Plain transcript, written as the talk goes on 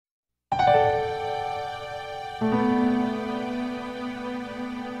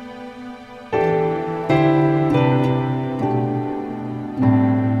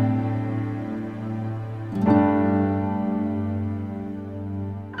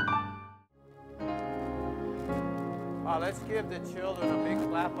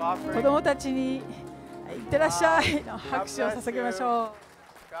子供たちにいってらっしゃいの拍手を捧げましょう。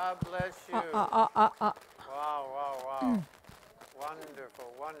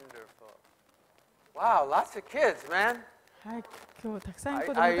Wow, lots of kids, man. はい、今日たくさん子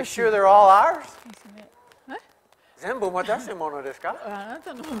供 Are た you ち。 sure they're all ours? ですね。全部私のものですか？あな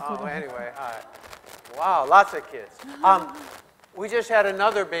たの子 Oh, 供。anyway, wow, lots of kids. We just had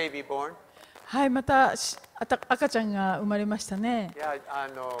another baby born. はい、また赤ちゃんが生まれましたね。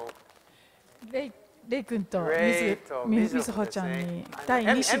レイ君とみずほちゃんに第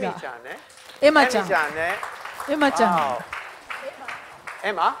2子が。エマちゃん。エマちゃん。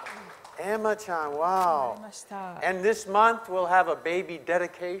Emma chan, wow. And this month we'll have a baby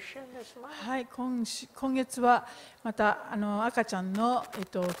dedication this month. はい、今月はまた赤ちゃんの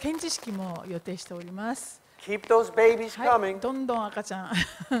献示式も予定しております。Keep those babies はい、 coming. どんどん赤ちゃん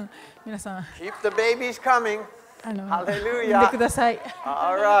皆さん Keep the babies coming. 産ん Hallelujah. でください。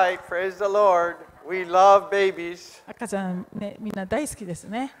All right, praise the Lord. We love babies. 赤ちゃんね、みんな大好きです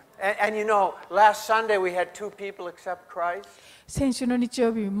ね。And you know, last Sunday we had 2 people accept Christ. 先週の日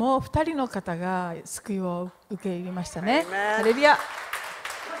曜日も2人の方が救いを受け入れましたね。ハレルヤ。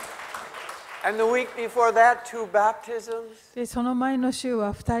And the week before that, 2 baptisms. で、その前の週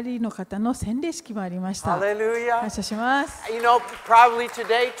は2人の方の洗礼式もありました。 Hallelujah. 感謝します。You know, probably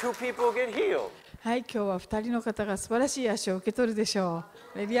today 2 people will get healed. はい、今日は2人の方が素晴らしい足を受け取るでしょう。ハ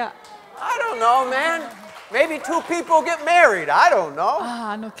レルヤ。I don't know, man. Maybe 2 people get married. I don't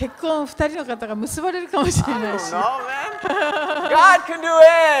know. 結婚2人の方が結ばれるかもしれないし。 I don't know, man. God can do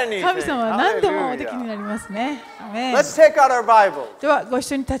anything. 神様は何でもおできになりますね。アメン。 Let's take out our Bible. ではご一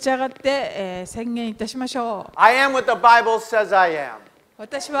緒に立ち上がって、宣言いたしましょう。 I am what the Bible says I am.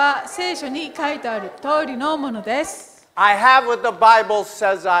 私は聖書に書いてある通りのものです。 I have what the Bible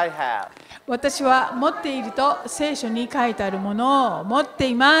says I have. 私は持っていると聖書に書いてあるものを持って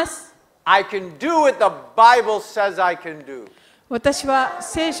います。 I can do what the Bible says I can do. 私は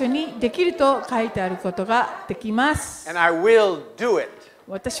聖書にできると書いてあることができます。 And I will do it.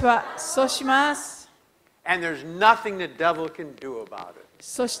 私はそうします。 And there's nothing the devil can do about it.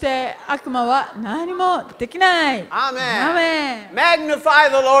 そして悪魔は何もできない。 Amen. アメン。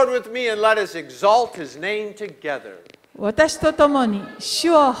 Magnify the Lord with me and let us exalt his name together. 私と共に主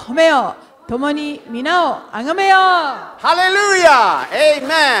を褒めよう。共に皆をあがめよう。 Hallelujah!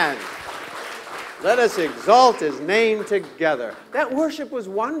 Amen. Let us exalt his name together. That worship was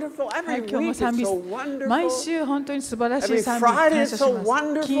wonderful. はい、 Every 今日も week 賛美 it's so wonderful. 毎週本当に素晴らしい Every 賛美 Friday 感 is 謝し so ます。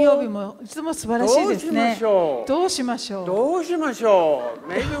 wonderful. 金曜日もいつも素晴らしいですね。どうしましょう。どうしましょう。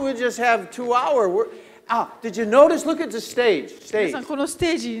Maybe we'll just have 2 hours. Did you notice? Look at the stage. 皆さんこのス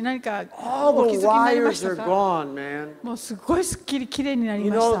テージ何か All お気 the づきになりま wires した are か？ gone, man. もうすごいすっきり綺麗になり You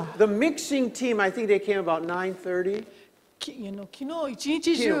まし know, た。 the mixing team, I think they came about 9:30. 昨日一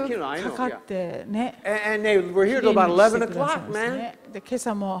日中かかってね。 And they were here till about 11 o'clock, man. で今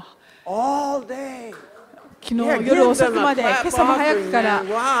朝も All day. 昨日夜遅くまで今朝も早くから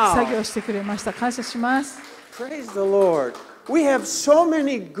作業してくれました。感謝します。 Praise the Lord. We have so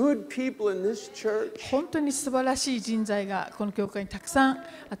many good people in this church. 本当に素晴らしい人材がこの教会にたくさん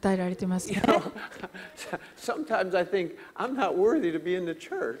与えられていますね。Sometimes I think I'm not worthy to be in the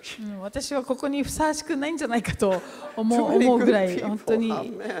church. 私はここにふさわしくないんじゃないかと思うぐらい本当に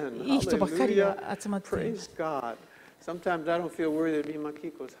いい人ばっかりが集まっています。 Praise God. Sometimes I don't feel worthy to be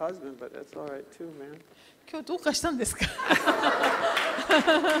Makiko's husband, but that's all right too, man. 今日どうかしたんですか？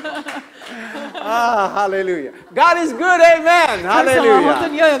 Hallelujah. God is good, amen. 神様は本当 Hallelujah.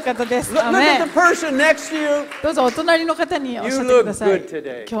 に良いお方です。 Look アメ at ン the person next to you. どうぞお隣の方におっしゃってください。 You look good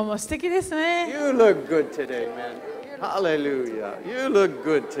today. 今日も素敵ですね。 You look good today, man. Hallelujah. You look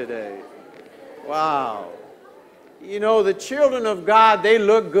good today. Wow. You know, the children of God, they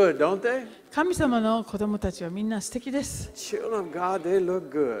look good, don't they? 神様の子供たちはみんな素敵です。 Children of God, they look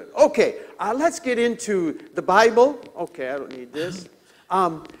good. Okay, let's get into the Bible. Okay, I don't need this.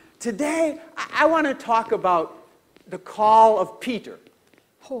 Today, I want to talk about the call of Peter.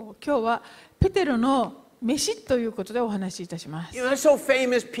 今日はペテロの召しということでお話しいたします。 You know, it's so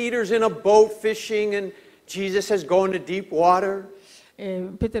famous. Peter's in a boat fishing, and Jesus says, go into deep water.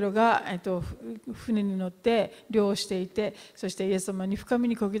 ペテロが、船に乗って漁をしていて、そしてイエス様に深み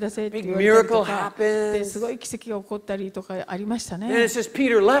にこぎ出せって言われたりとか、ですごい奇跡が起こったりとかありましたね。 And it says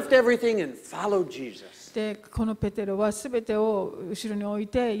Peter left everything and followed Jesus. で、このペテロはすべてを後ろに置い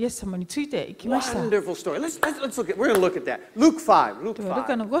てイエス様についていきました。 Wonderful story. Let's look at. We're going to look at that. Luke 5. Luke ル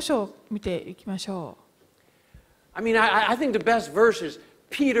カ 5. の5章を見ていきましょ I mean, I think the best verse is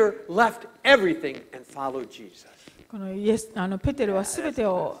Peter left everything and followed Jesus. う。このペテロはすべて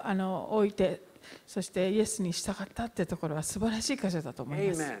を置いてそしてイエスに従ったってところは素晴らしい箇所だと思い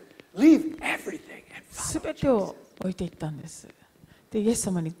ます。すべてを置いていったんです。で、イエス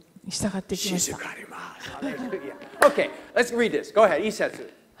様に従っていきました。Okay, let's read this. Go ahead. 一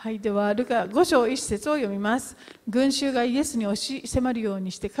節。はい、ではルカ5章1節を読みます。群衆がイエスに押し迫るよう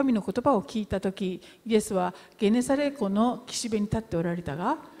にして神の言葉を聞いたとき、イエスはゲネサレ湖の岸辺に立っておられた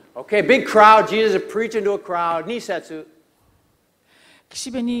が、Okay, big crowd. Jesus is preaching to a crowd. 2節。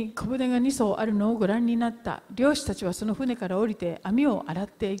岸辺に小舟が2艘あるのをご覧になった。漁師たちはその船から降りて網を洗っ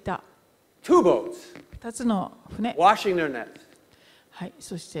ていた。Two boats. 2つの船。Washing their nets. はい、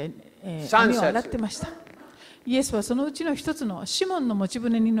そして、網を洗ってました。イエスはそのうちの一つのシモンの持ち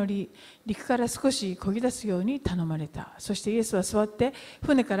船に乗り、陸から少し漕ぎ出すように頼まれた。そしてイエスは座って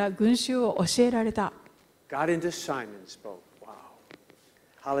船から群衆を教えられた。Got into Simon's boat. Wow.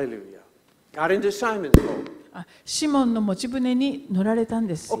 Hallelujah. Got into Simon's boat. シモンの持ち船に乗られたん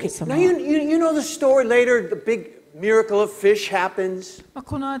です。Okay. Now you know the story later, the big miracle of fish happens.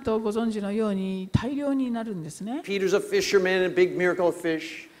 この後ご存知のように大量になるんですね。Peter's a fisherman, a big miracle of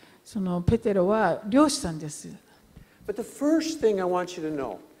fish. そのペテロは漁師さんです。But the first thing I want you to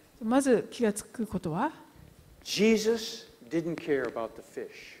know, まず気がつくことは、Jesus didn't care about the fish.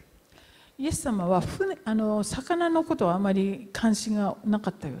 イエス様は魚のことはあまり関心がなか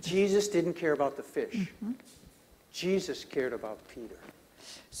ったようです。Jesus didn't care about the fish. Jesus cared about Peter.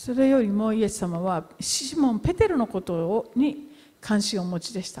 それよりもイエス様はシモン・ペテロのことに関心をお持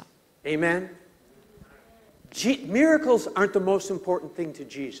ちでした。Amen. Miracles aren't the most important thing to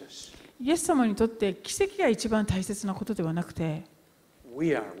Jesus. イエス様にとって奇跡が一番大切なことではなくて、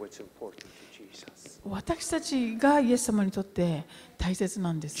We are what's important to Jesus. 私たちがイエス様にとって大切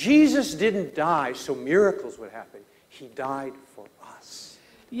なんです。Jesus didn't die so miracles would happen. He died for us.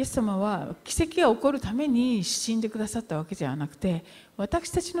 イエス様は奇跡が起こるために死んでくださったわけではなくて、私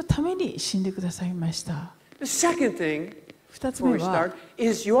たちのために死んでくださいました。The second thing, 2つ目は、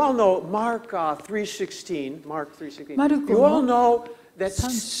is you all know Mark 3:16. Mark 3:16. マルコ You all の know that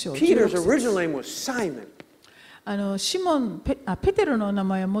 3章 Peter's 16 original name was Simon. シモンペテロの名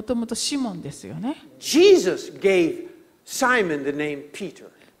前はもともとシモンですよね。Jesus gave Simon the name Peter.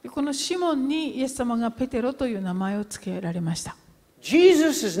 このシモンにイエス様がペテロという名前を付けられました。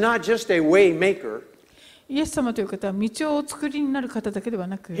Jesus is not just a way maker. イエス様という方は道をお作りになる方だけでは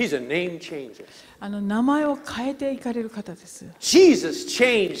なく、He's a name changer. 名前を変えていかれる方です。Jesus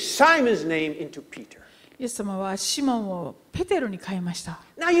changed Simon's name into Peter. イエス様はシモンをペテロに変えました。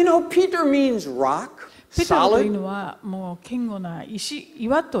Now you know Peter means rock, ペテロという solid. のはもう堅固な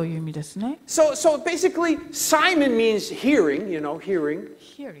岩という意味ですね。So basically Simon means hearing, hearing.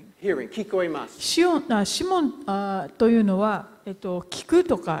 Hearing. Hearing, 聞こえます。シモンというのは、聞く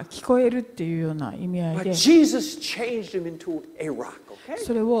とか聞こえるっていうような意味合い But で、 Jesus changed him into a rock, okay?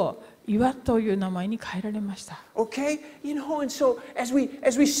 それを岩という名前に変えられました。Okay? And so as we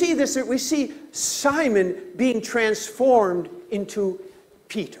see this, we see Simon being transformed into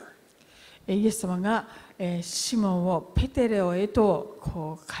Peter. イエス様がシモンをペテロへと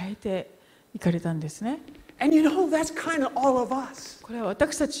こう変えていかれたんですね。And that's kind of all of us. これは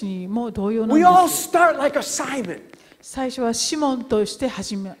私たちにも同様なん We all です。start like a Simon. 最初はシモンとして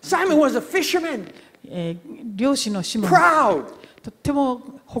始め、Simon was a fisherman, 漁師のシモン、 proud, とって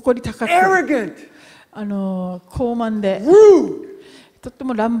も誇り高く、 arrogant, 高慢で、 rude, とって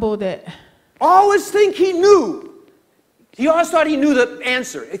も乱暴で、 always think he knew. He always thought he knew the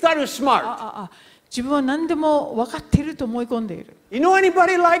answer. He thought he was smart. 自分は何でも分かっていると思い込んでいる。You know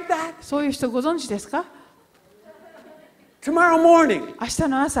anybody like that? そういう人ご存知ですか？ Tomorrow morning, 明日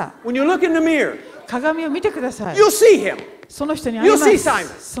の朝、 when you look in the mirror, 鏡を見てください。 you'll see him. その人に会いま You'll see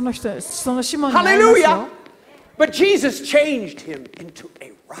Simon. す。そのシモンに会いますよ。 Hallelujah. But Jesus changed him into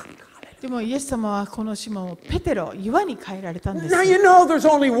a rock. でもイエス様はこのシモンをペテロ、岩に変えられたんです。 Now you know there's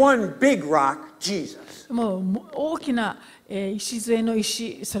only one big rock, Jesus. もう大きな礎の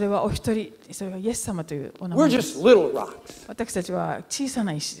石、それはお一人、それはイエス様というお名前 We're です。 just little rocks. 私たちは小さ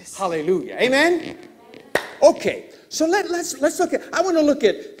な石です。 Hallelujah. Amen? Okay, so let's look at, I want to look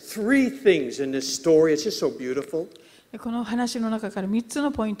at three things in this story. It's just so beautiful. この話の中から3つ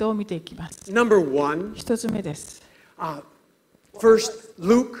のポイントを見ていきます。 Number one, 1つ目です。 first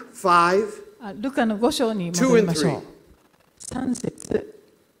Luke 5, ルカの5章に戻りましょう。3節。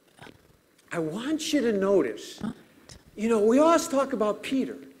I want you to notice, we always talk about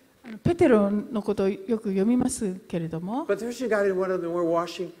Peter. ペテロのことをよく読みますけれども、 But there's a guy in one of them we're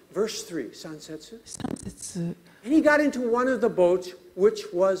washing. Verse 3, 3節. 3節。 And he got into one of the boats, which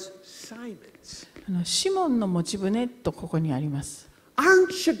was Simon's. シモンの持ち船とここにあります。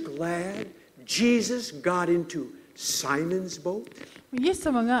 Aren't you glad Jesus got into Simon's boat? イエス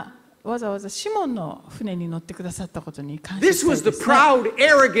様がわざわざシモンの船に乗ってくださったことに感謝 This したい was で the すね。proud,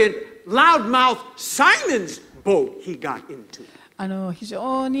 arrogant, loudmouth Simon's boat he got into. 非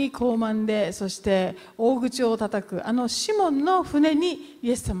常に高慢で、そして大口を叩くシモンの船にイ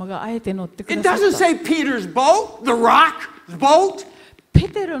エス様があえて乗ってく It ださっ doesn't た。 say Peter's boat, the rock's boat. ペ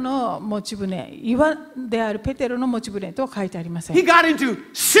テロの持ち船、岩であるペテロの持ち船とは書いてありません。 He got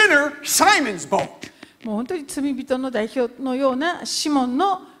into sinner Simon's boat. もう本当に罪人の代表のようなシモン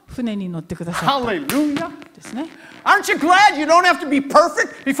の船に乗ってくださった Hallelujah. ですね。 Aren't you glad you don't have to be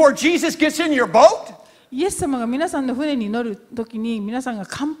perfect before Jesus gets in your boat? イエス様が皆さんの船に乗るときに皆さんが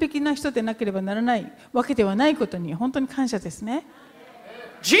完璧な人でなければならないわけではないことに本当に感謝ですね。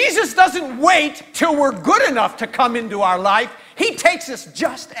Jesus doesn't wait till we're good enough to come into our life. He takes us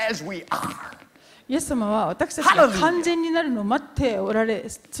just as we are. イエス様は私たちが完全になるのを待っておられ、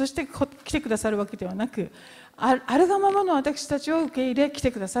そして来てくださるわけではなく、あるがままの私たちを受け入れ来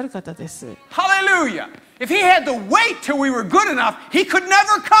てくださる方です。 Hallelujah. If he had to wait till we were good enough, he could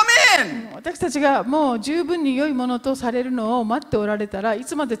never come in. 私たちがもう十分に良いものとされるのを待っておられたらい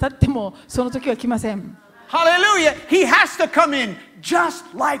つまで経ってもその時は来ません。 Hallelujah. He has to come in just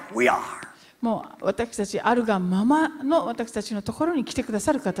like we are. もう私たちあるがままの私たちのところに来てくだ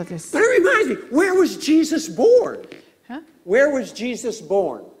さる方です。 But it reminds me, where was Jesus born? え Where was Jesus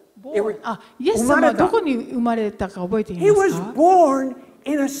born? イエス様はどこに生まれたか覚えてい He ます was か？ born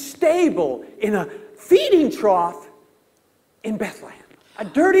in a stable, in a feeding trough in Bethlehem. A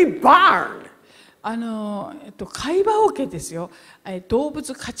dirty barn. 飼い葉桶ですよ。動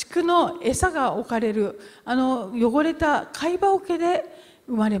物家畜の餌が置かれる汚れた飼い葉桶で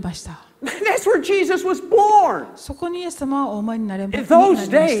生まれました。That's where Jesus was born. そこにイエス様はお生まれになりま In した。 those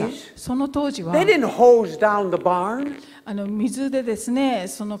days, その当時は they didn't hose down the barn. 水でですね、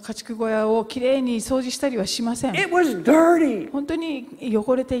その家畜小屋をきれいに掃除したりはしません。 It was dirty, 本当に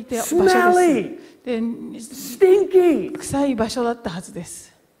汚れていた場所で smelly, す。で、 stinky. 臭い場所だったはずで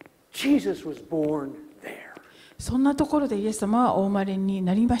す。 Jesus was born there. そんなところでイエス様はお生まれに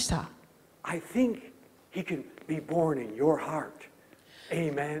なりました。 I think he can be born in your heart.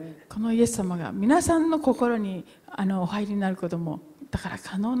 Amen. このイエス様が皆さんの心にお入りになることもだから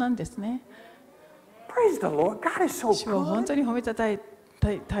可能なんですね。 Praise the Lord. God is so 主を本 good. 当に褒めたたえ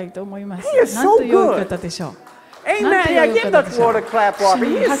たいと思います。 He is なん so と良い good. 方でしょう。 Amen. なんと Yeah, 良い give 方 the でしょう。 Lord a clap 主 offering.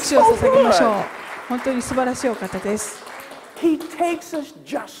 に He 拍 is 手を so 捧げましょう good. 本当に素晴らしいお方です。 He takes us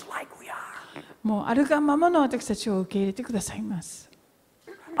just like we are. もうあるがままの私たちを受け入れてくださいます。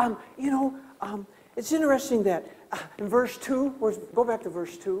 It's interesting that in verse 2, go back to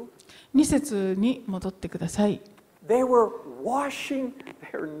verse 2. 2節に戻ってください。 They were washing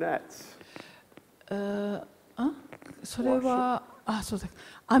their nets. それは、そうだ、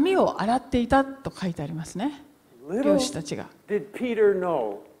網を洗っていたと書いてありますね。漁 Little 師たちが。 did Peter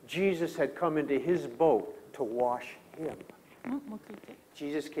know Jesus had come into his boat to wash him. もう一回言って。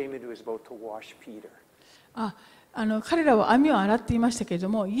 Jesus came into his boat to wash Peter. 彼らは網を洗っていましたけれど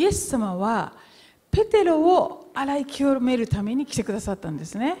も、イエス様はペテロを洗い清めるために来てくださったんで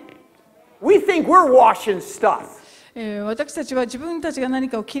すね。We think we're washing stuff. 私たちは自分たちが何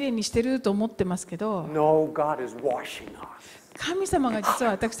かをきれいにしていると思ってますけど、 No, God is washing us. 神様が実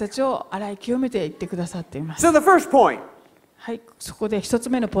は私たちを洗い清めていってくださっています。 So the first point, はい、そこで一つ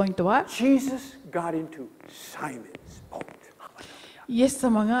目のポイントは、 Jesus got into Simon's boat. イエス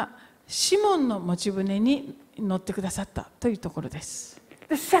様がシモンの持ち船に乗ってくださったというところです。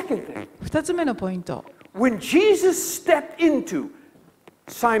 The second thing, 二つ目のポイント、 when Jesus stepped into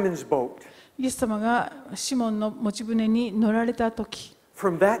Simon's boat, イエス様がシモンの持ち船に乗られたとき、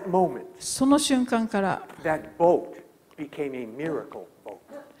 from that moment, その瞬間から that boat became a miracle boat.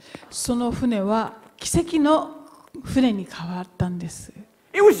 その船は奇跡の船に変わったんです。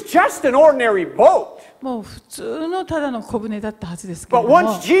 It was just an ordinary boat. もう普通のただの小舟だったはずですけれ But ども、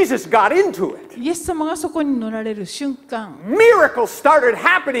 once Jesus got into it, イエス様がそこに乗られる瞬間、 miracles started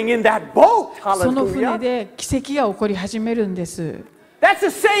happening in that boat. その船 Hallelujah. で奇跡が起こり始めるんです。 That's the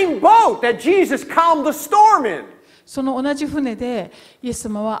same boat that Jesus calmed the storm in. その同じ船でイエス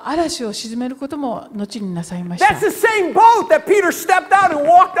様は嵐を鎮めることも後になさいました。 That's the same boat that Peter stepped out and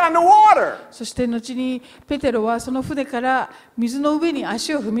walked on the water. そして後にペテロはその船から水の上に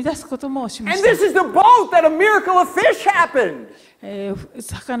足を踏み出すこともしま And した。 this is the boat that a miracle of fish happened.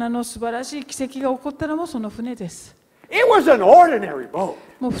 魚の素晴らしい奇跡が起こったのもその船です。 It was an ordinary boat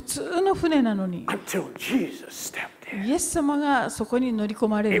もう普通の船なのに、 until Jesus stepped in. イエス様がそこに乗り込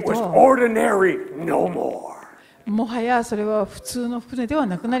まれる It was と、 ordinary no more. もはやそれは普通の船では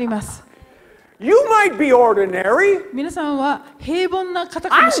なくなります。You might be ordinary. 皆さんは平凡な方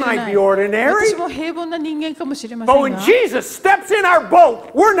かもしれな I い。 might be ordinary. 私も平凡な人間かもしれませ But ん when が、 Jesus steps in our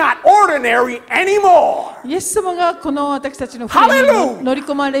boat, we're not ordinary anymore. イエス様がこの私たちの船に Hallelujah! 乗り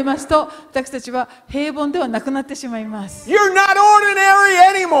込まれますと、私たちは平凡ではなくなってしまいます。 You're not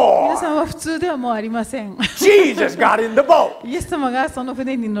ordinary 皆 anymore. さんは普通ではもうありません。 Jesus got in the boat. イエス様がその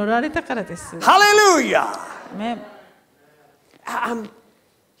船に乗られたからです。 Hallelujah. ね、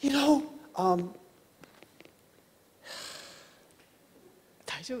You know,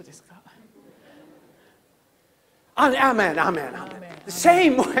 大丈夫ですか？ Amen. The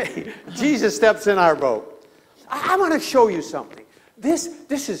same way Jesus steps in our boat. I want to show you something. This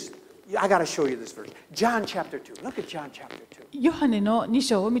is, I got to show you this verse. John chapter 2. Look at John chapter 2. ヨハネの2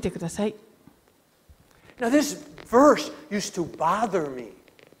章を見てください。 Now this verse used to bother me.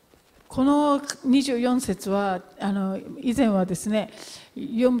 この24節は以前はですね、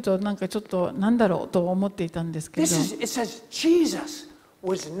読むとなんかちょっとなんだろうと思っていたんですけれど、 It says Jesus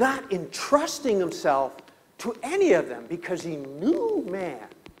was not entrusting himself to any of them because he knew man.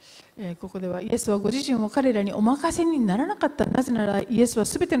 ここではイエスはご自身を彼らにお任せにならなかった。なぜならイエスは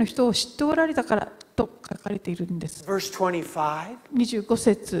すべての人を知っておられたからと書かれているんです。Verse 25. 25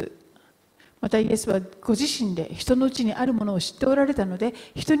節。またイエスはご自身で人のうちにあるものを知っておられたので、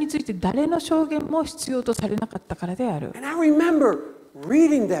人について誰の証言も必要とされなかったからである。 And I remember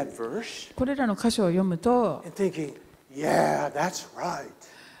reading that verse これらの箇所を読むと、 and thinking, yeah, that's right.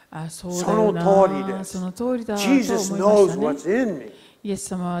 そうだよな、その通りだと思いま Jesus した knows ね。 what's in me. イエス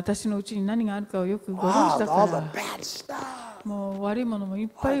様は私のうちに何があるかをよくご Wow, 存知だ all か the ら、 bad stuff. もう悪いものもいっ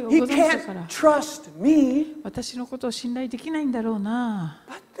ぱいご He 存知だか can't ら、 trust me. 私のことを信頼できないんだろうな。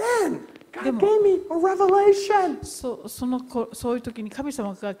 But then God でも、 gave me a revelation. そういう時に神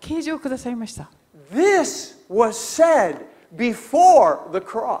様が啓示をくださいました。 This was said before the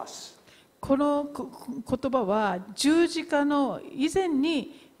cross. この言葉は十字架の以前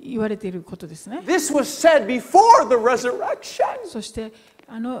に言われていることですね。 This was said before the resurrection. そして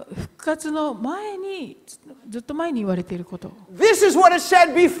復活の前に、ずっと前に言われていること。 This is what is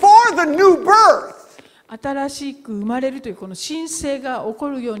said before the new birth. 新しく生まれるというこの神聖が起こ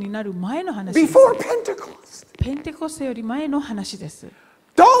るようになる前の話です。 Before Pentecost. ペンテコステより前の話です。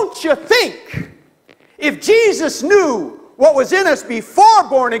 Don't you think if Jesus knew what was in us before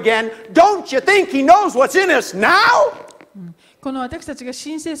born again, don't you think he knows what's in us now? この私たちが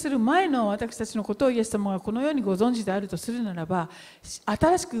申請する前の私たちのことをイエス様がこのようにご存知であるとするならば、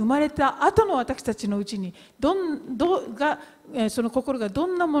新しく生まれた後の私たちのうちにその心がど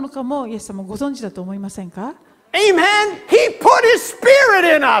んなものかもイエス様ご存知だと思いませんか？ Amen. He put his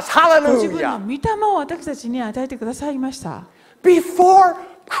spirit in us. ご自分の Hallelujah. 御霊を私たちに与えてくださいました。 Before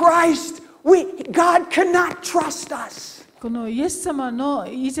Christ, God cannot trust us. このイエス様の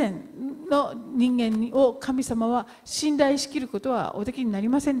以前の人間を神様は信頼しきることはおできになり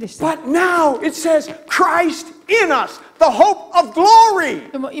ませんでした。 But now it says Christ in us, the hope of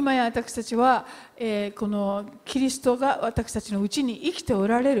glory. でも今や私たちは、このキリストが私たちのうちに生きてお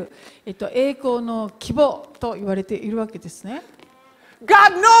られる、栄光の希望と言われているわけですね。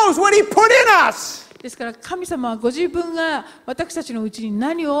 God knows what he put in us. ですから神様はご自分が私たちのうちに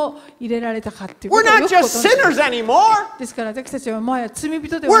何を入れられたかというこ We're とを not よくご just 存知です。 sinners anymore. ですから私たちはもはや罪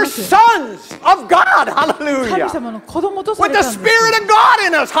人では We're なく sons of God. 神 Hallelujah. 様の子供とさ With れ the たんです。 spirit of God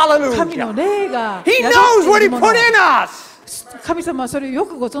in us. 神の Hallelujah. 霊が He 宿 knows って what い he るもの put in us. 神様はそれをよ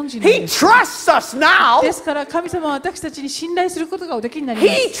くご存知なん He です。 trusts us now. ですから神様は私たちに信頼することがおできになりま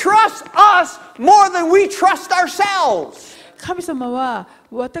He す。 trusts us more than we trust ourselves. 神様は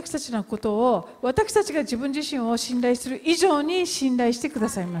私たちのことを私たちが自分自身を信頼する以上に信頼してくだ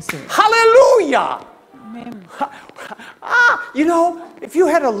さいます。 Hallelujah. アーメン。 You know, if you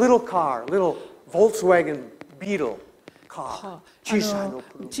had a little car, little Volkswagen Beetle car, 小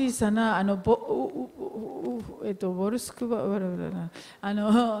さなボルスクバあ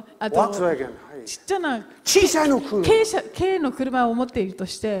と Volkswagen ちっちゃな小さいの車、軽の車を持っていると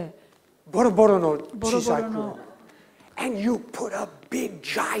してボロボロのボロ小さいボロの車。And you put a big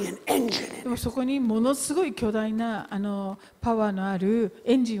giant engine in でもそこにものすごい巨大なパワーのある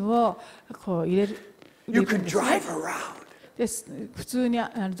エンジンをこう入れる You ん can ですね。 drive around です普通に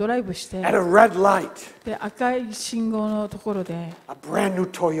ドライブして at a red light, で赤い信号のところで a brand new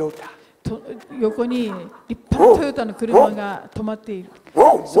Toyota. 横に立派なトヨタの車が止まっている。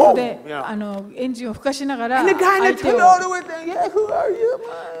 Whoa, そこ whoa. で Yeah. エンジンを吹かしながら And the guy in 相 the 手を Toyota with the, yeah, who are you,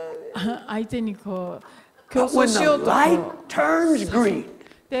 man? 相手にこう競 But when 争しよう the と light こ turns green, う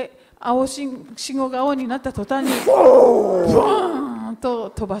で信号が青になった途端に whoa, ブーンと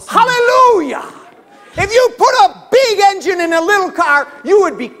飛ばす。 hallelujah! If you put a big engine in a little car, you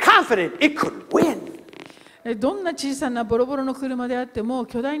would be confident it could win. どんな小さなボロボロの車であっても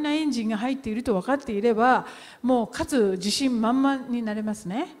巨大なエンジンが入っていると分かっていればもう勝つ自信満々になれます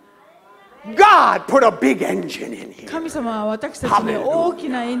ね。God put a big engine in here. 神様は私たちに大き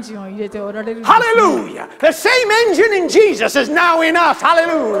なエンジンを入れておられるんです、ね。Hallelujah! The same engine in Jesus is now in us.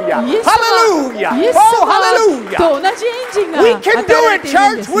 Hallelujah! イエス Hallelujah! 様 Oh, hallelujah! と同じエンジンが We 与 can え do られ it, てい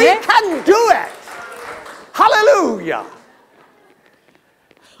るんで church. す We ね。 can do it. Hallelujah!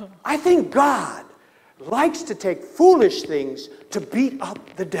 I think God likes to take foolish things to beat up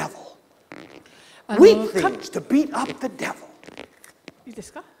the devil. Weak things to beat up the devil. いいで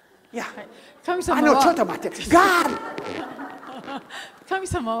すか？ Yeah. 神様 I know, ちょっはと待って。God! 神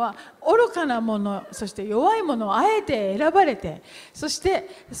様は愚かなもの、そして弱いものをあえて選ばれて、そして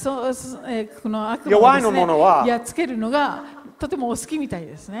この悪魔をですね、やっつけるのがとてもお好きみたい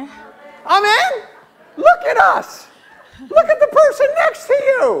ですね。Amen? Look at us! Look at the person next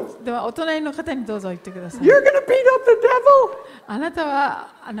to you! ではお隣の方にどうぞ言ってください。 You're gonna beat up the devil? あなたは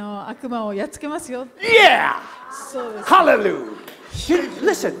悪魔をやっつけますよ。 Yeah! そうです。 Hallelujah!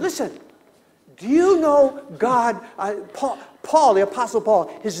 Listen. Do you know God, Paul, the Apostle Paul,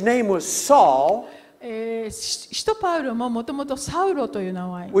 his name was Saul, 使徒パウロももともとサウロという名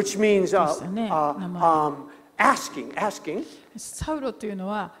前。 which means でしたね、名前。 asking. サウロというの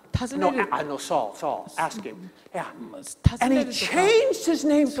は尋 No, ねる。Saul, asking. Yeah. 尋 And ね he るとか changed his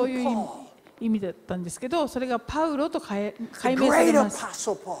name そう to いう Paul. 意味だったんですけど、それがパウロと改 The 名され great ます。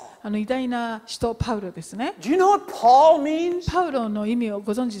 Apostle Paul. 偉大な使徒パウロですね。 Do you know what Paul means? パウロの意味を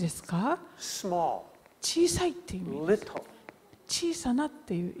ご存知ですか？ Small, 小さいっていう意味。 little. 小さなっ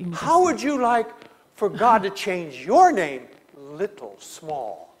ていう意味です。 How would you like for God to change your name, little,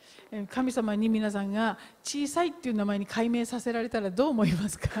 small? 神様に皆さんが小さいっていう名前に改名させられたらどう思いま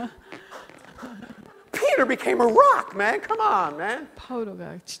すか？ Peter became a rock, man. Come on, man. パウロ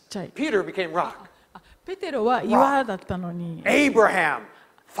がちっちゃい。 Peter became rock. ペテロは岩だったのに。 Abraham,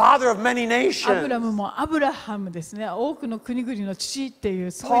 father of many アブラ nations. ムもアブラハムですね。多くの国々の父ってい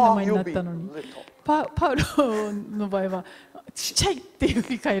うすごい名 Paul, 前に you'll なっ be たのに。 little. パウロの場合はちっちゃいっていうふ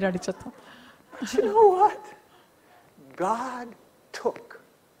うに変えられちゃった。 But you know what? God took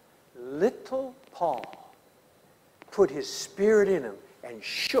little Paul, put his spirit in him, and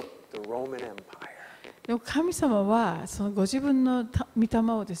shook the Roman Empire. でも神様はそのご自分の御霊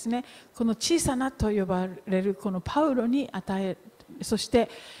をですね、この小さなと呼ばれるこのパウロに与え、そして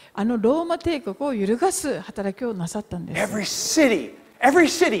ローマ帝国を揺るがす働きをなさったんです。 Every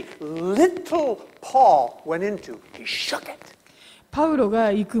city, little Paul went into, he shook it. パウロ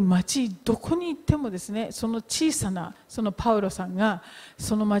が行く町、どこに行ってもですね、その小さなそのパウロさんが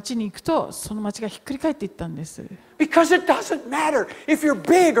その町に行くと、その町がひっくり返っていったんです。 Because it doesn't matter if you're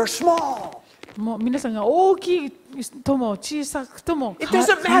big or small. もう皆さんが大きいとも小さくとも It 関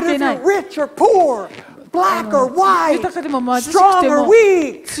doesn't 係 matter if ない。 you're rich or poor, black or white, 豊かでも貧しく strong て or も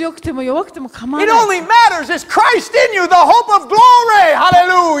weak. 強くても弱くても構わ It ない。 only matters is Christ in you, the hope of glory. 大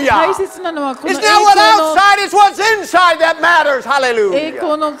Hallelujah. 切なのはこの It's not what outside, it's what's inside that matters. 栄 Hallelujah.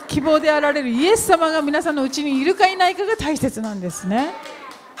 光の希望であられるイエス様が皆さんのうちにいるかいないかが大切なんですね。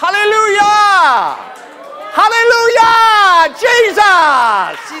 Hallelujah. Hallelujah.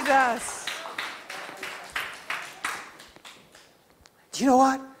 Jesus. Jesus. Do you know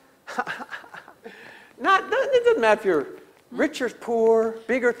what? It doesn't matter if you're rich or poor,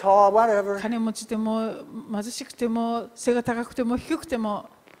 big or tall, whatever. 金持ちでも貧しくても背が高くても低くても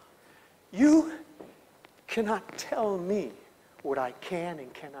You cannot tell me what I can and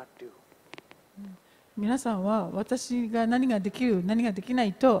cannot do. 皆さんは私が何ができる何ができな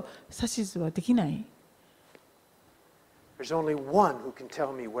いと指図はできない。 There's only one who can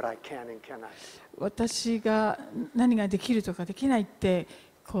tell me what I can and cannot do. 私が何ができるとかできないって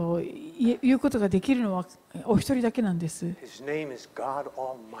こう言うことができるのはお一人だけなんです。 His name is God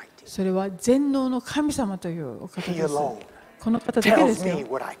Almighty. それは全能の神様というお方で He す。 alone この方だけで tells すよ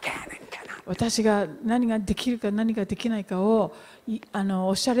me。what I can and cannot. 私が何ができるか何ができないかを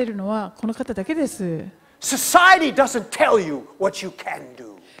おっしゃれるのはこの方だけです。 Society doesn't tell you what you can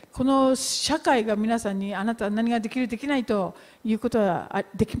do. この社会が皆さんにあなたは何ができるできないということは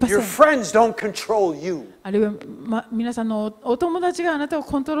できませ Your ん。 friends don't control you. あるいは、皆さんのお友達があなたを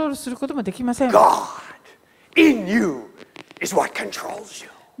コントロールすることもできません。 God in you is what controls you.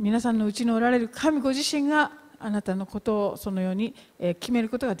 皆さんのうちにおられる神ご自身があなたのことをそのように決める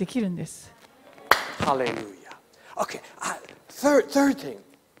ことができるんです。 Hallelujah. Okay, third thing.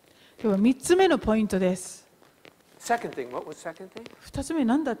 では3つ目のポイントです。Second thing, what was second thing? 2つ目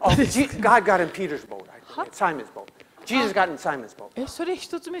何だった Oh, ですか？ God got in Peter's boat, I think. Simon's boat. Jesus got in Simon's boat. それ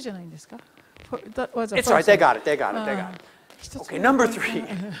1つ目じゃないんですか？ It's all right, they got it. Okay, number 3.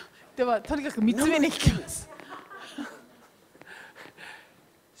 では、とにかく3つ目に聞きます。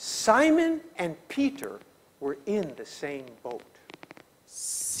Simon and Peter were in the same boat.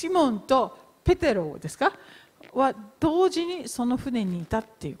 シモンとペテロですかは同時にその船にいたっ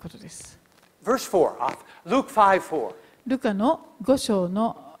ていうことです。Verse 4, Luke 5:4. ルカの5章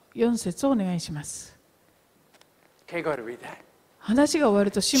の4節をお願いします。Okay, go ahead and read that. 話が終わ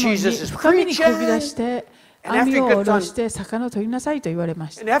るとシモンに深みにこぎ出して網を下ろして魚を取りなさいと言われま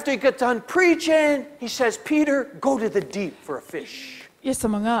した。And after he got done preaching, he says, Peter, go to the deep for a fish. イエス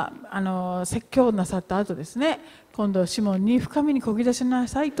様が説教なさった後ですね、今度シモンに深みにこぎ出しな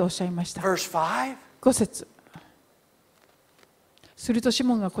さいとおっしゃいました。Verse 5. 5節。するとシ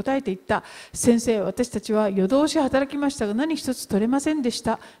モンが答えて言った。先生、私たちは夜通し働きましたが何一つ取れませんでし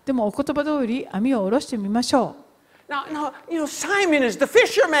た。でもお言葉通り網を下ろしてみましょう。Now, Simon is the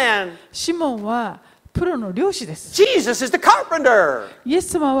fisherman. シモンはプロの漁師です。Jesus is the carpenter. イエ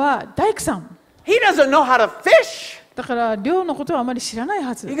ス様は大工さん。He doesn't know how to fish. だから漁のことはあまり知らない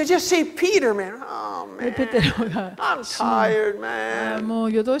はず。You can just see Peter, man. Oh, man. ペテロが I'm tired, man. も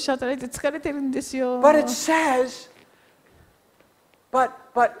う夜通し働いて疲れてるんですよ。But it says, but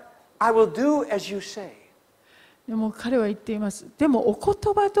I will do as you say. でも彼は言っています。でもお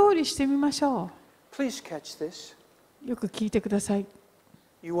言葉通りしてみましょう。 Please catch this. よく聞いてください。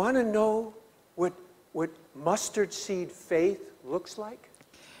You want to know what mustard seed faith looks like?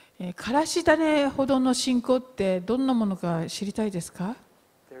 からし種ほどの信仰ってどんなものか知りたいですか？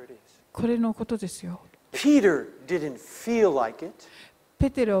 There it is. これのことですよ。Peter didn't feel like it.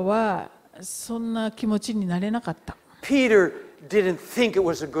 ペテロはそんな気持ちになれなかった。Peter didn't think it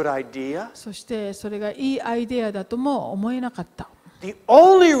was a good idea. そしてそれがいいアイデアだとも思えなかった。The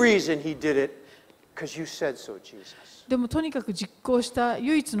only reason he did it, because you said so, Jesus. でもとにかく実行した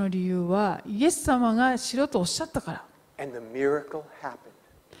唯一の理由はイエス様がしろとおっしゃったから。And the miracle happened.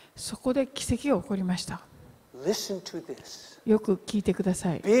 そこで奇跡が起こりました。Listen to this. よく聞いてくだ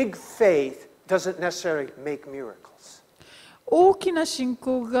さい。Big faith doesn't necessarily make miracles. 大きな信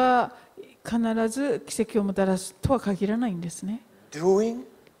仰が必ず奇跡をもたらすとは限らないんですね。Doing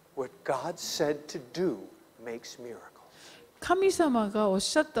what God said to do makes miracles. 神様がおっ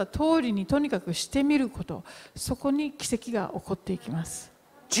しゃった通りにとにかくしてみること、そこに奇跡が起こっていきます。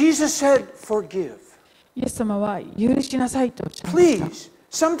Jesus said, forgive. イエス様は許しなさいとおっしゃいました。Please.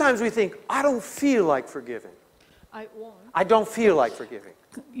 Sometimes we think, I don't feel like forgiving. I don't feel like forgiving.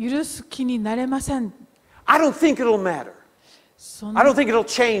 許す気になれません。I don't think it'll matter. I don't think it'll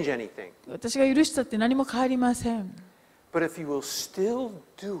change anything. 私が許したって何も変わりません。But if you will still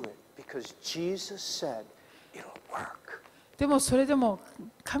do it because Jesus said it'll work. でもそれでも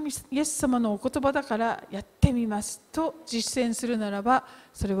イエス様のお言葉だからやってみますと実践するならば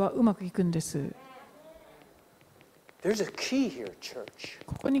それはうまくいくんです。There's a key here, church.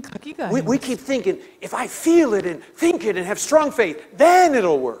 ここに鍵があります。We keep thinking, if I feel it and think it and have strong faith, then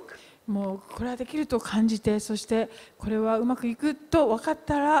it'll work. もうこれはできると感じて、そしてこれはうまくいくと分かっ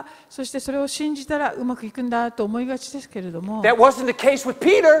たら、そしてそれを信じたらうまくいくんだと思いがちですけれども、 That wasn't the case with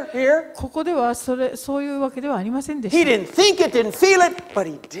Peter here. ここではそういうわけではありませんでし He た。 didn't think it, didn't feel it, but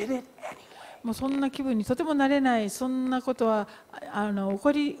he did it anyway. もうそんな気分にとてもなれない、そんなことは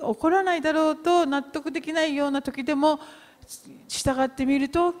起こらないだろうと納得できないような時でも従ってみる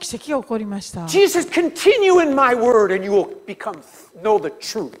と奇跡が起こりました。 Jesus, continue in my word and you will know the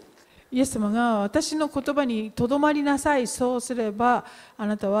truth. イエス様が私の言葉にとどまりなさい、そうすればあ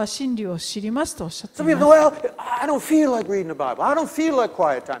なたは真理を知りますとおっしゃっています。 Some people, well, I don't feel like reading the Bible. I don't feel like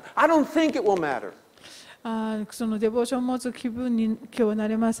quiet time. I don't think it will matter. そのデボーションを持つ気分に今日はな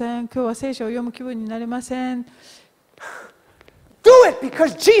れません。今日は聖書を読む気分になれません。 Do it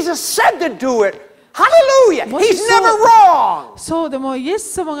because Jesus said to do it. Hallelujah! He's never wrong. そうでもイエ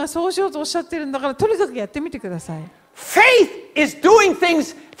ス様がそうしようとおっしゃっているんだからとにかくやってみてください。Faith is doing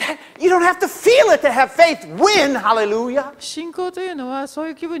things that you don't have to feel it to have faith win. Hallelujah! 信仰というのはそう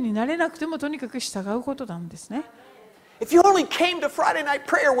いう気分になれなくてもとにかく従うことなんですね。If you only came to Friday night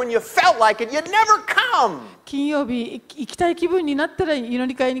prayer when you felt like it, you'd never come. 金曜日行きたい気分になったら祈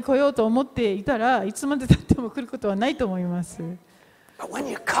り会に来ようと思っていたらいつまで経っても来ることはないと思います。 But when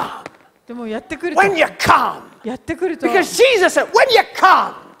you come, でもやってくると when you come, やってくると because Jesus said, when you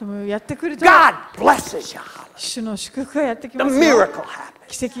come, でもやってくると God blesses you. 主の祝福がやってき The ますよ。 miracle happens.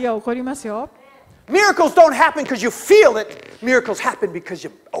 奇跡が起こりますよ。 Miracles don't happen because you feel it. Miracles happen because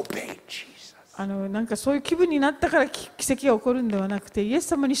you obeyed Jesus. なんかそういう気分になったから奇跡が起こるんではなくて、イエス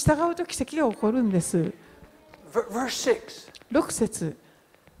様に従うと奇跡が起こるんです。Verse 6. 6節。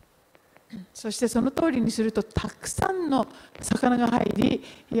そしてその通りにするとたくさんの魚が入り、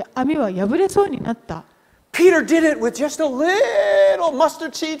網は破れそうになった。Peter did it with just a little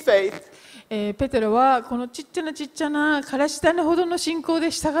mustard seed faith. ペテロはこのちっちゃなからし種ほどの信仰で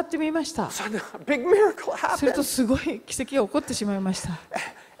従ってみました。So a big miracle すると happened. すごい奇跡が起こってしまいました。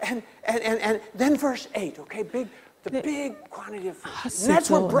And then verse 8, okay, the big quantity of fish. Nets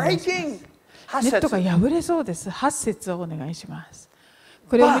were breaking. ネットが破れそうです。8節をお願いします。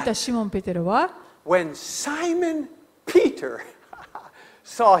これを見たシモン・ペテロは、When Simon Peter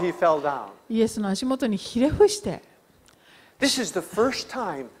saw he fell down. イエスの足元にひれ伏して、This is the first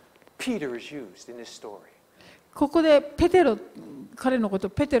time Peter is used in this story. ここで彼のことを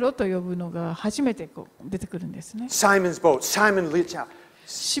ペテロと呼ぶのが初めて出てくるんですね。Simon's boat. Simon lit out.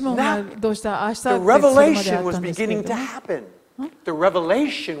 シモンがどうした明日って The それまであ revelation っ was たんですけれ beginning ど to も、 happen. The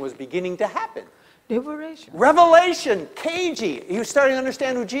revelation was beginning to happen. Revelation Revelation, KG. He was starting to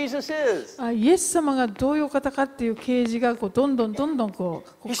understand who Jesus is. イエス様がどういう方かっていう啓示がどんどんこ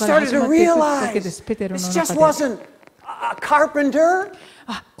こ He から started 始 to まっていくわけで realize す。ペテロの this just 中で。 wasn't a carpenter.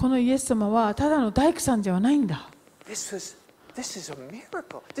 このイエス様はただの大工さんではないんだ。This is a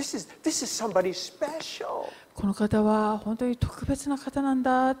miracle. This is somebody special. この方は本当に特別な方なん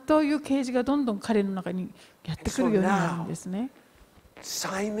だという啓示がどんどん彼の中にやってくるようになるんですね。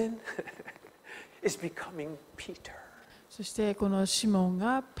Simon is becoming Peter. そしてこのシモン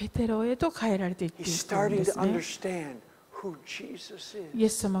がペテロへと変えられていっていくん He's starting で to すね。 understand who Jesus is. イエ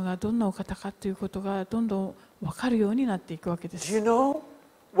ス様がどんなお方かということがどんどん分かるようになっていくわけで Do you す。 know,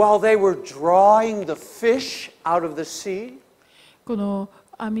 while they were drawing the fish out of the sea, この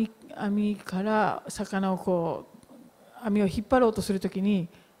網から魚を網を引っ張ろうとするときに、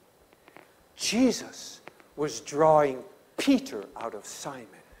 Jesus was drawing Peter out of Simon.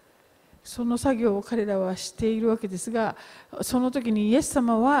 その作業を彼らはしているわけですが、その時にイエス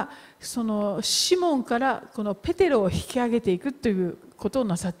様はそのシモンからこのペテロを引き上げていくということを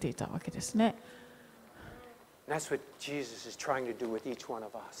なさっていたわけですね。That's what Jesus is trying to do with each one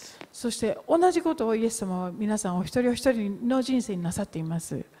of us. そして同じことをイエス様は皆さんお一人お一人の人生になさっていま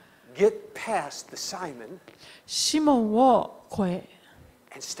す。Get past the Simon シモンを超え、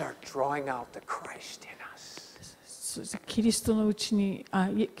 and start drawing out the Christ in us. キリストのうちに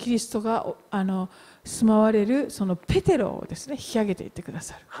キリストが住まわれるそのペテロをですね引き上げていってくだ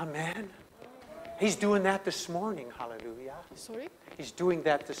さる。 Amen. He's doing that this morning. Hallelujah. He's doing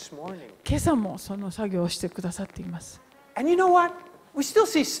that this morning. 今朝もその作業をしてくださっています。 And you know what? We still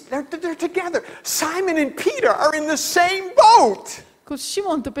see they're together. Simon and Peter are in the same boat. シ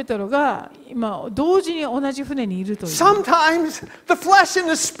モンとペテロが今同時に同じ船にいるという。 Sometimes the flesh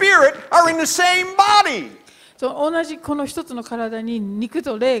and the spirit are in the same body. 同じこの一つの体に肉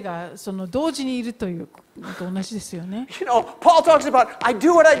と霊がその同時にいるというのと同じですよね。You know, Paul talks about, I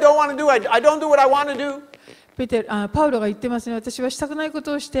do what I don't want to do. I don't do what I want to do. パウロが言ってますね。私はしたくないこ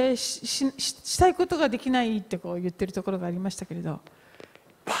とをしてしたいことができないってこう言ってるところがありましたけれど。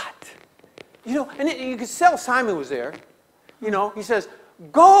But, you know, and you could tell Simon was there. You know, he says,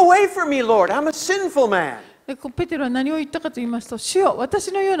 Go away from me, Lord. I'm a sinful man. ペテロは何を言ったかと言いますと、主よ、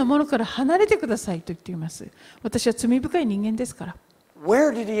私のようなものから離れてくださいと言っています。私は罪深い人間ですから。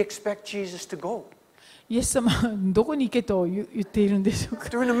Where did he expect Jesus to go? イエス様はどこに行けと言っているんでしょうか。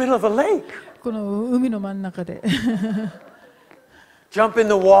 They're in the middle of a lake. この海の真ん中で。Jump in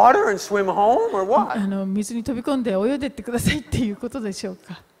the water and swim home or what? 水に飛び込んで泳いでってくださいっていうことでしょう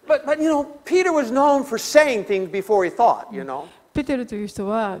か。But you know, Peter was known for saying things before he thought, you know. ペテロという人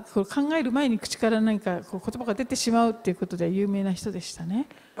は考える前に口から何か言葉が出てしまうということで有名な人でしたね。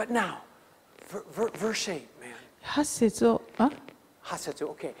But now, verse 8, man. 8節を、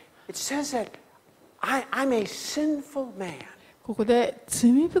okay. It says that I'm a sinful man. ここで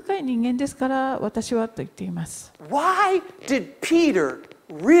罪深い人間ですから私はと言っています。Why did Peter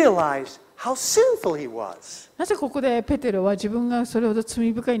realize how sinful he was? なぜここでペテロは自分がそれほど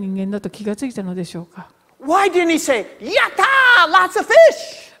罪深い人間だと気がついたのでしょうか。Why didn't he say, Yatta! Lots of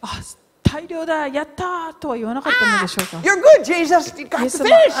fish! 大量だ、やったーとは言わなかったのでしょうか。You're good, Jesus! You got イエ the ス様、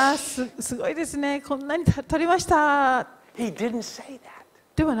fish! すごいですね。こんなに取りました。He didn't say that.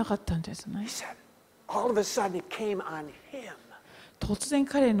 ではなかったんですね He。said, all of a sudden it came on him. 突然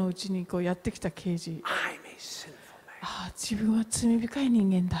彼のうちにやってきた啓示。I'm a sinful man. 自分は罪深い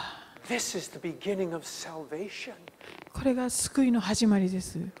人間だ。This is the beginning of salvation. これが救いの始まりで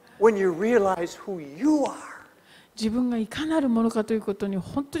す。When you realize who you are. 自分がいかなるものかということに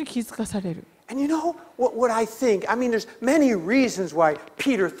本当に気づかされる。And you know what I think? I mean, there's many reasons why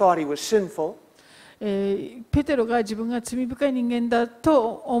Peter thought he was sinful. ペテロが自分が罪深い人間だ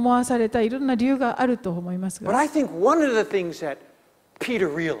と思わされたいろんな理由があると思います But が、 I think one of the things that Peter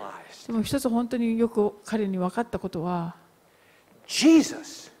realized でも一つ本当によく彼に分かったことは、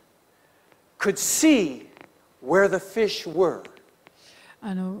Jesus could see where the fish were.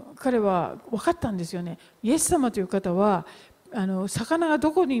 彼は分かったんですよね。イエス様という方は魚が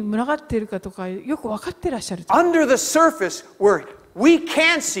どこに群がっているかとかよく分かってらっしゃる。Under the surface where we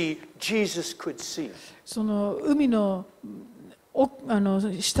can't see, Jesus could see. その海の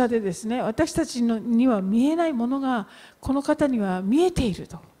下でですね、私たちには見えないものがこの方には見えている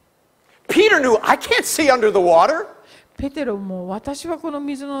と。Peter knew, I can't see under the water. ペテロも私はこの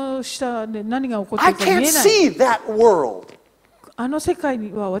水の下で何が起こってい I るか見え can't ない。see that world. あの世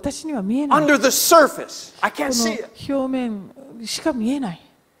界は私には見えない。Under the surface, I can't こ see it. の表面しか見えない。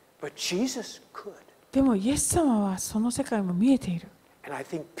But Jesus could. でもイエス様はその世界も見えている。And I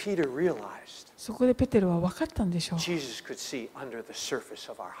think Peter realized そこでペテロは分かったんでしょう。 Jesus could see under the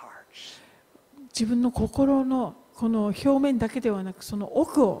surface of our hearts. 自分の心のこの表面だけではなく、その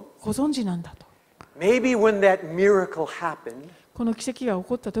奥をご存知なんだと。Maybe when that miracle happened, この奇跡が起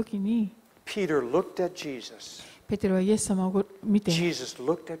こった時に、Peter looked at Jesus. ペテロはイエス様を見て、 Jesus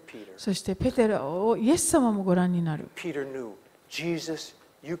looked at Peter. そしてペテロをイエス様もご覧になる。 Peter knew, Jesus,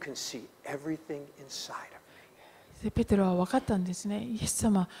 you can see everything inside of me. でペテロは分かったんですね。イエス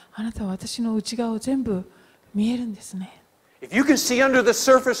様、あなたは私の内側を全部見えるんですね。If you can see under the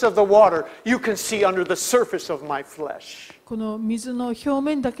surface of the water, you can see under the surface of my flesh. この水の表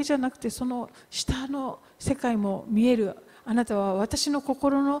面だけじゃなくて、その下の世界も見える。あなたは私の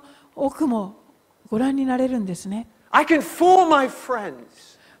心の奥もご覧になれるんですね。I can fool my friends.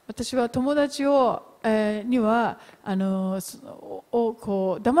 私は友達を、には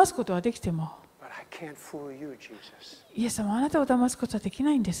こう騙すことはできても、But I can't fool you, Jesus. イエス様、あなたを騙すことはでき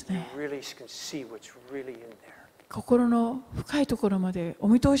ないんですね。 You really can see what's really in there. 心の深いところまでお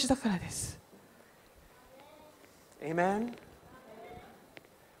見通しだからです。Amen?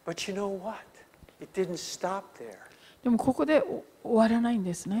 But you know what? It didn't stop there. でもここで終わらないん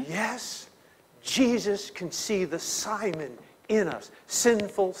ですね。 Yes, Jesus can see the Simon in us,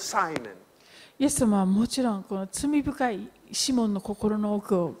 sinful Simon. イエス様はもちろんこの罪深いシモンの心の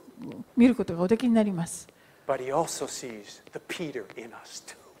奥を見ることがおできになります。But he also sees the Peter in us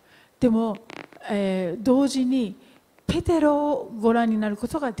too. でも、同時にペテロをご覧になるこ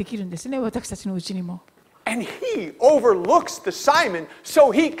とができるんですね、私たちのうちにも。And he overlooks the Simon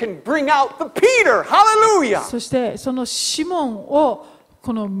so he can bring out the Peter. Hallelujah! そしてそのシモンを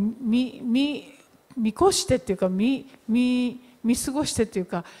この見越してっていうか見過ごしてっていう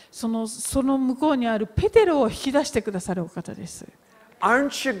か、その向こうにあるペテロを引き出してくださるお方です。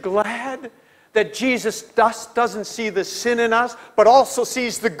 Aren't you glad that Jesus doesn't see the sin in us, but also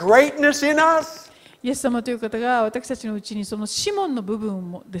sees the greatness in us? イエス様という方が私たちのうちにそのシモンの部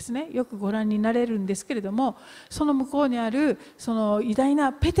分もですね、よくご覧になれるんですけれども、その向こうにあるその偉大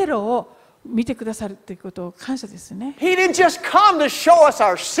なペテロを見てくださるということを感謝ですね。He didn't just come to show us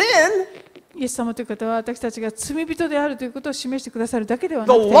our sin. イエス様という方は私たちが罪人であるということを示してくださるだけでは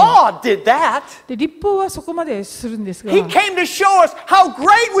The なくて、 law did that. で立法はそこまでするんですが、 He came to show us how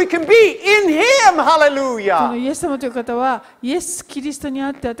great we can be in Him. この Hallelujah. イエス様という方はイエス・キリストに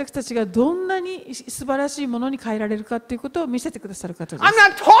あって私たちがどんなに素晴らしいものに変えられるかということを見せてくださる方です。 I'm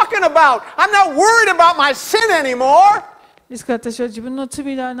not worried about my sin anymore. ですから私は自分の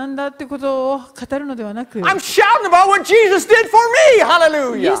罪だなんだってことを語るのではなく、 I'm shouting about what Jesus did for me. イ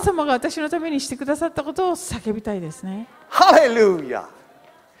エ Hallelujah. ス様が私のためにしてくださったことを叫びたいですね。 Hallelujah.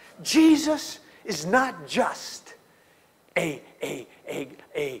 Jesus is not just a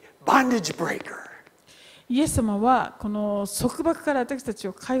bondage breaker. イエス様はこの束縛から私たち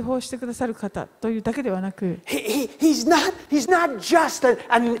を解放してくださる方というだけではなく、 He's not just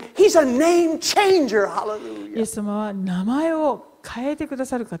he's a name changer. イエ Hallelujah. ス様は名前を変えてくだ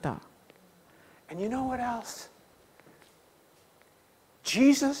さる方。 And you know what else?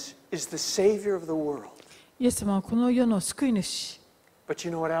 Jesus is the Savior of the world. イエス様はこの世の救い主。 But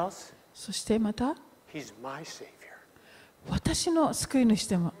you know what else? そしてまた He's my Savior. 私の救い主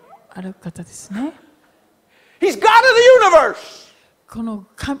でもある方ですね。 He's God of the universe. この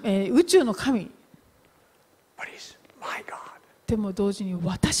宇宙の神 But He's my God. でも同時に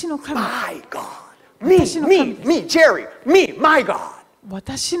私の神。 My God. 私の神です。 Me, Jerry. Me, my God.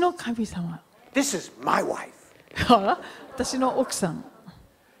 私の神様。 This is my wife. 私の奥さん。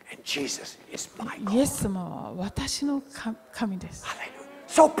 And Jesus is my イ God. エス様は私の神です。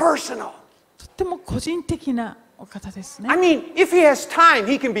 Hallelujah. So personal. とっても個人的なお方ですね。 I mean, if He has time,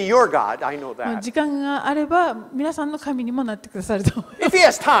 He can be your God. I know that. 時間があれば皆さんの神にもなってくださると思いま If He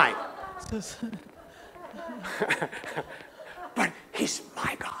has time. す。そうそう But He's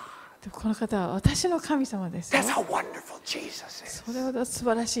my God. この方は私の神様ですよ。 That's how wonderful Jesus is. それほど素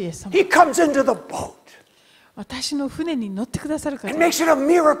晴らしいイエス様。 He comes into the boat 私の船に乗ってくださる方 and makes it a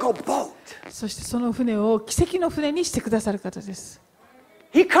miracle boat. そしてその船を奇跡の船にしてくださる方です。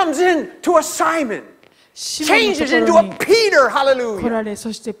 He comes in to a Simon, シモンのと changes こ into ろ a に Peter. 来 Hallelujah. られ、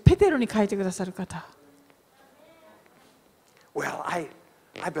そしてペテロに変えてくださる方。 Well, I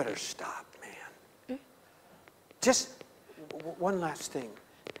better stop, man. Just one last thing.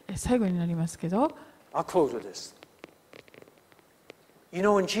 最後になりますけど、 I'll close with this. You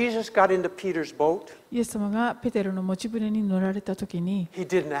know, when Jesus got into Peter's boat, イエス様がペテロの持ち船に乗られたときに、 he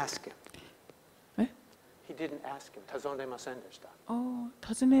didn't ask him. え He didn't ask him. 尋ねませんでした。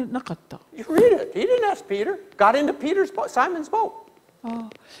尋ねなかった。You read it. He didn't ask Peter. Got into Peter's boat, Simon's boat.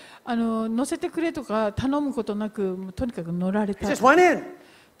 乗せてくれとか頼むことなく、とにかく乗られ He た。 just went in.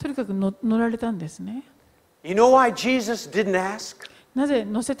 とにかく乗られたんですね。 You know why Jesus didn't ask? なぜ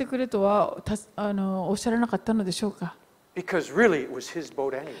乗せてくれとはおっしゃらなかったのでしょうか。 Because really it was his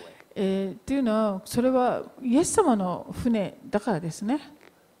boat anyway. っていうのは、それはイエス様の船だからですね。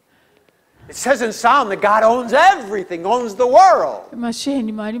 It says in Psalm that God owns everything, owns the world. 詩篇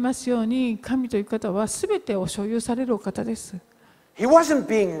にもありますように、神という方はすべてを所有されるお方です。 He wasn't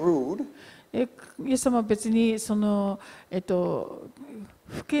being rude. イエス様は別に不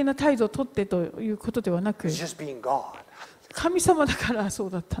敬な態度をとってということではなく、 He's just being God. 神様だからそ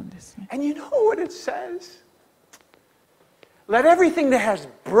うだったんですね。 And you know what it says? Let everything that has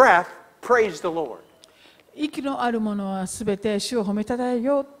breath praise the Lord. 息のあるものはすべて主を褒めたたえ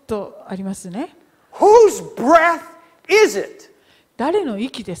よとありますね。 Whose breath is it? 誰の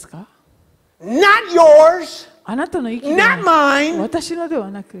息ですか？ Not yours, あなたの息では not な mine. く、私ので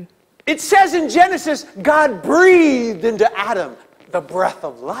はなく、 It says in Genesis, God breathed into Adam the breath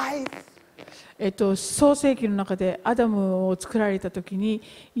of life. 創世記の中でアダムを作られたときに、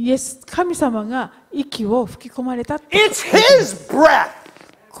神様が息を吹き込まれた。 It's His breath.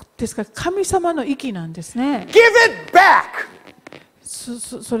 ですから神様の息なんですね。 Give it back.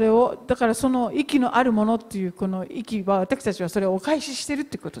 それをだからその息のあるものっていうこの息は私たちはそれをお返ししているっ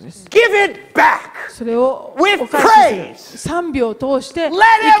てことです。 Give it back. それを With お返しす praise. る。賛美を通して Let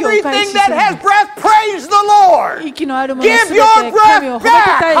息をお返 everything しす that る。 has breath praise the Lord. 息のあるもの Give すべて your 神を褒め breath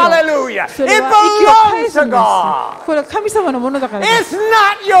たた back. えよ。 Hallelujah. それ It は息を返 belongs す to んです。 God. これは神様のものだからです。 It's not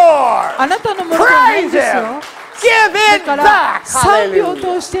yours. あなたのものではないんですよ。 Give だ it から back. 賛美を Hallelujah.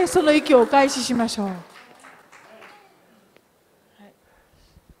 通してその息をお返ししましょう。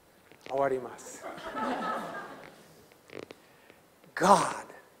終わります。God,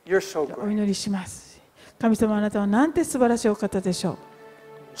 you're so お great. 祈りします。神様、あなたはなんて素晴らしいお方でしょう。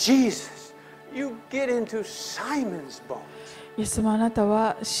 Jesus, you get into Simon's boat イエス様、あなた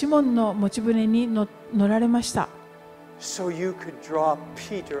はシモンの持ち船に乗られました。 so you could draw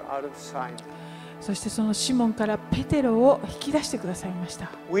Peter out of Simon. そしてそのシモンからペテロを引き出してくださいました。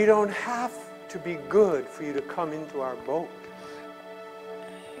 We don't have to be good for you to come into our boat.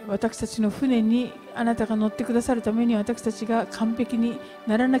 私たちの船にあなたが乗ってくださるために私たちが完璧に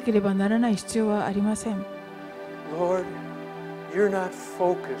ならなければならない必要はありません。 Lord, you're not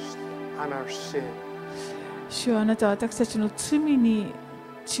focused on our sin. 主はあなたは私たちの罪に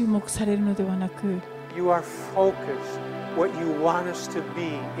注目されるのではなく、 You are focused what you want us to be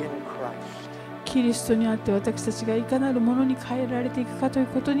in Christ. キリストにあって私たちがいかなるものに変えられていくかという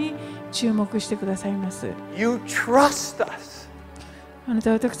ことに注目してくださいます。 You trust us あな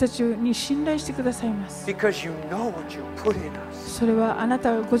たは私たちに信頼してくださいます。 because you know what you put in us. それはあな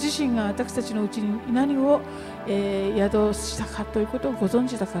たご自身が私たちのうちに何を、宿したかということをご存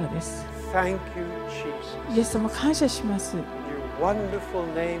知だからです。 Thank you, イエ Jesus. ス様、感謝します。 In your wonderful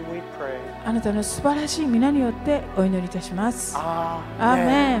name we pray. あなたの素晴らしい皆によってお祈りいたします。アー Amen.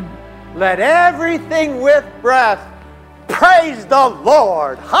 メン。 Let everything with breath praise the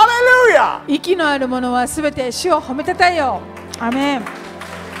Lord. Hallelujah. 息のあるものはすべて主を褒めたたえよう。アーメン。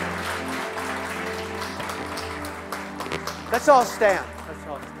 Let's all stand. Let's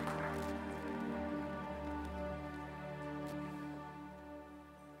all stand.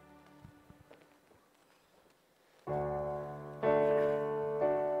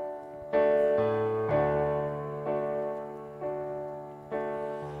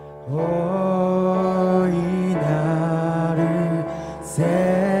 Oh, 大いなる全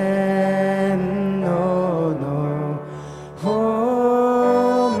能の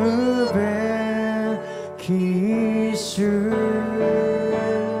褒むべき主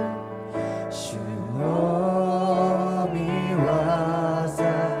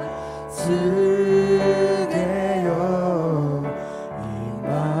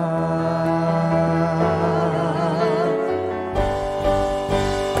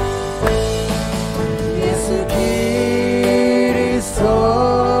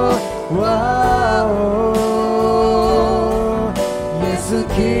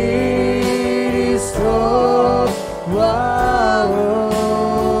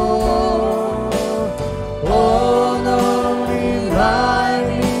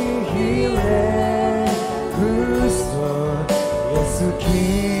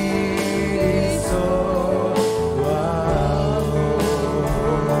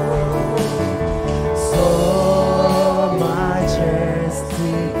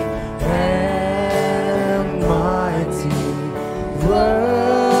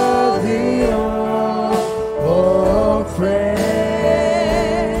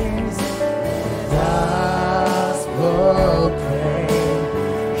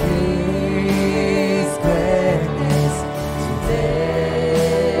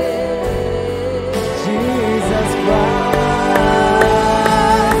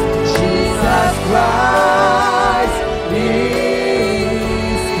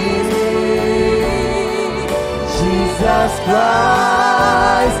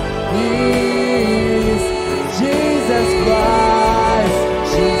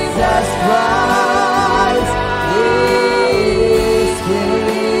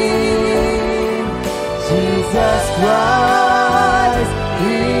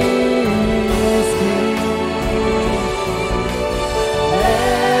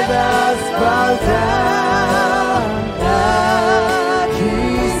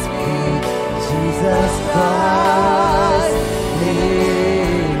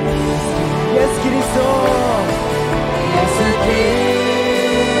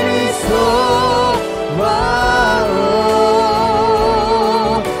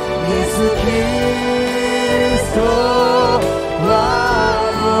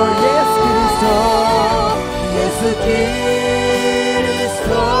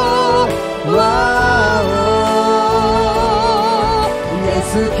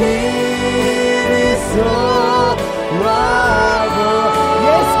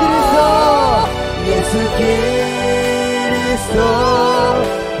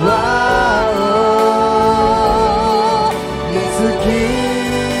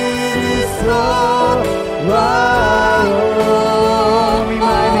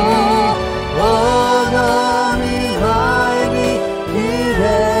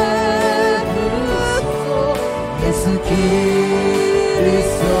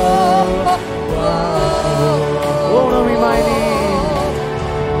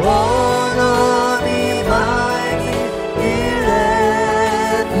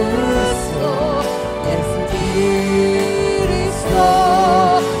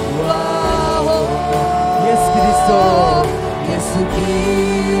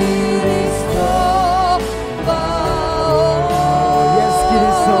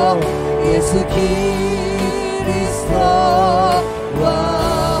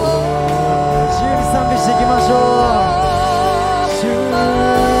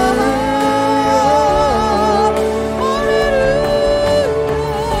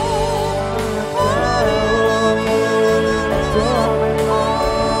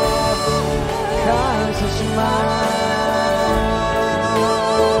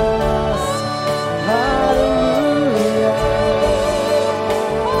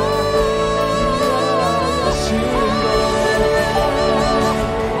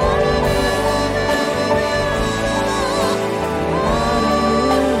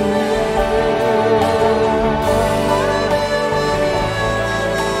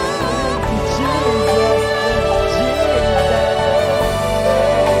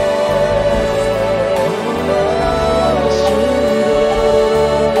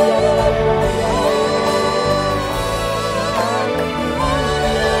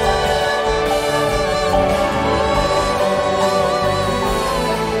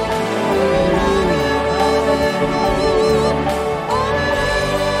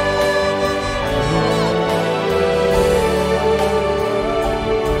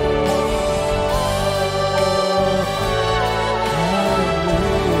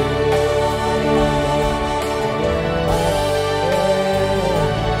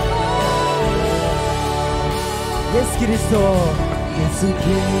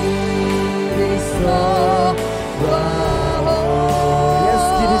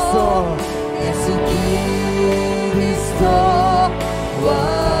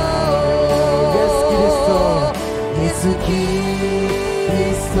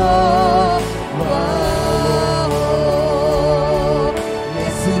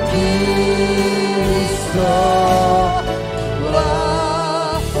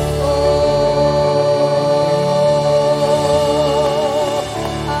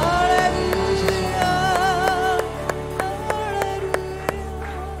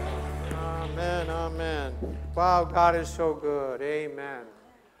Wow, God is so good. Amen.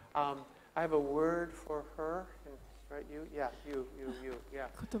 I have a word for her. right? You, yeah, you, yeah.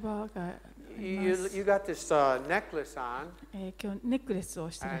 言葉がありま You す。 got this necklace on, 今日ネックレスを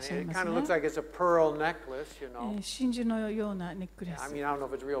してらっ and しゃい it ま kind す of ね looks。like it's a pearl necklace, you know. 真珠のようなネックレ I ス。 mean, I don't know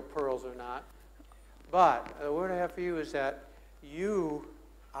if it's real pearls or not. But the word I have for you is that you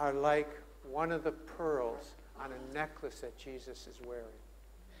are like one of the pearls on a necklace that Jesus is wearing.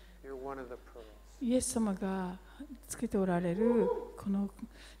 You're one of the pearls. イエス様がつけておられるこの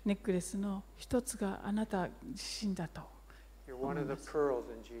ネックレスの一つがあなた自身だと。You're one of the pearls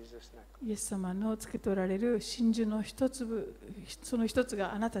in Jesus' necklace. イエス様のつけておられる真珠の一粒、その一つ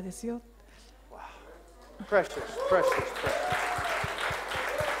があなたですよ。Wow. Precious, precious, precious.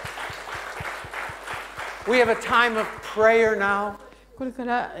 We have a time of prayer now. これか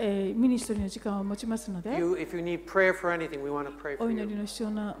ら、ミニストリーの時間を持ちますので、 If you need prayer for anything, we want to pray お for 祈り you. の必要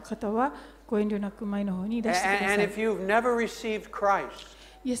な方はご遠慮なく前の方に出してくださ And い。 if you've never received Christ,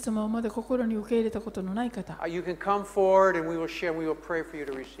 イエス様をまだ心に受け入れたことのない方、 you can come forward and we will share and we will pray for you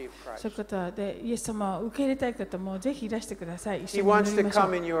to receive そう Christ. いう方でイエス様を受け入れたい方もぜひいらしてください。一 He 緒に wants 祈り to ましょ come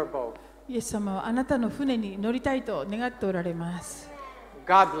う。 in your boat. イエス様はあなたの船に乗りたいと願っておられます。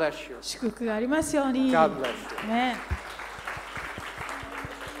 God bless you. 祝福がありますように。 God bless you. ね。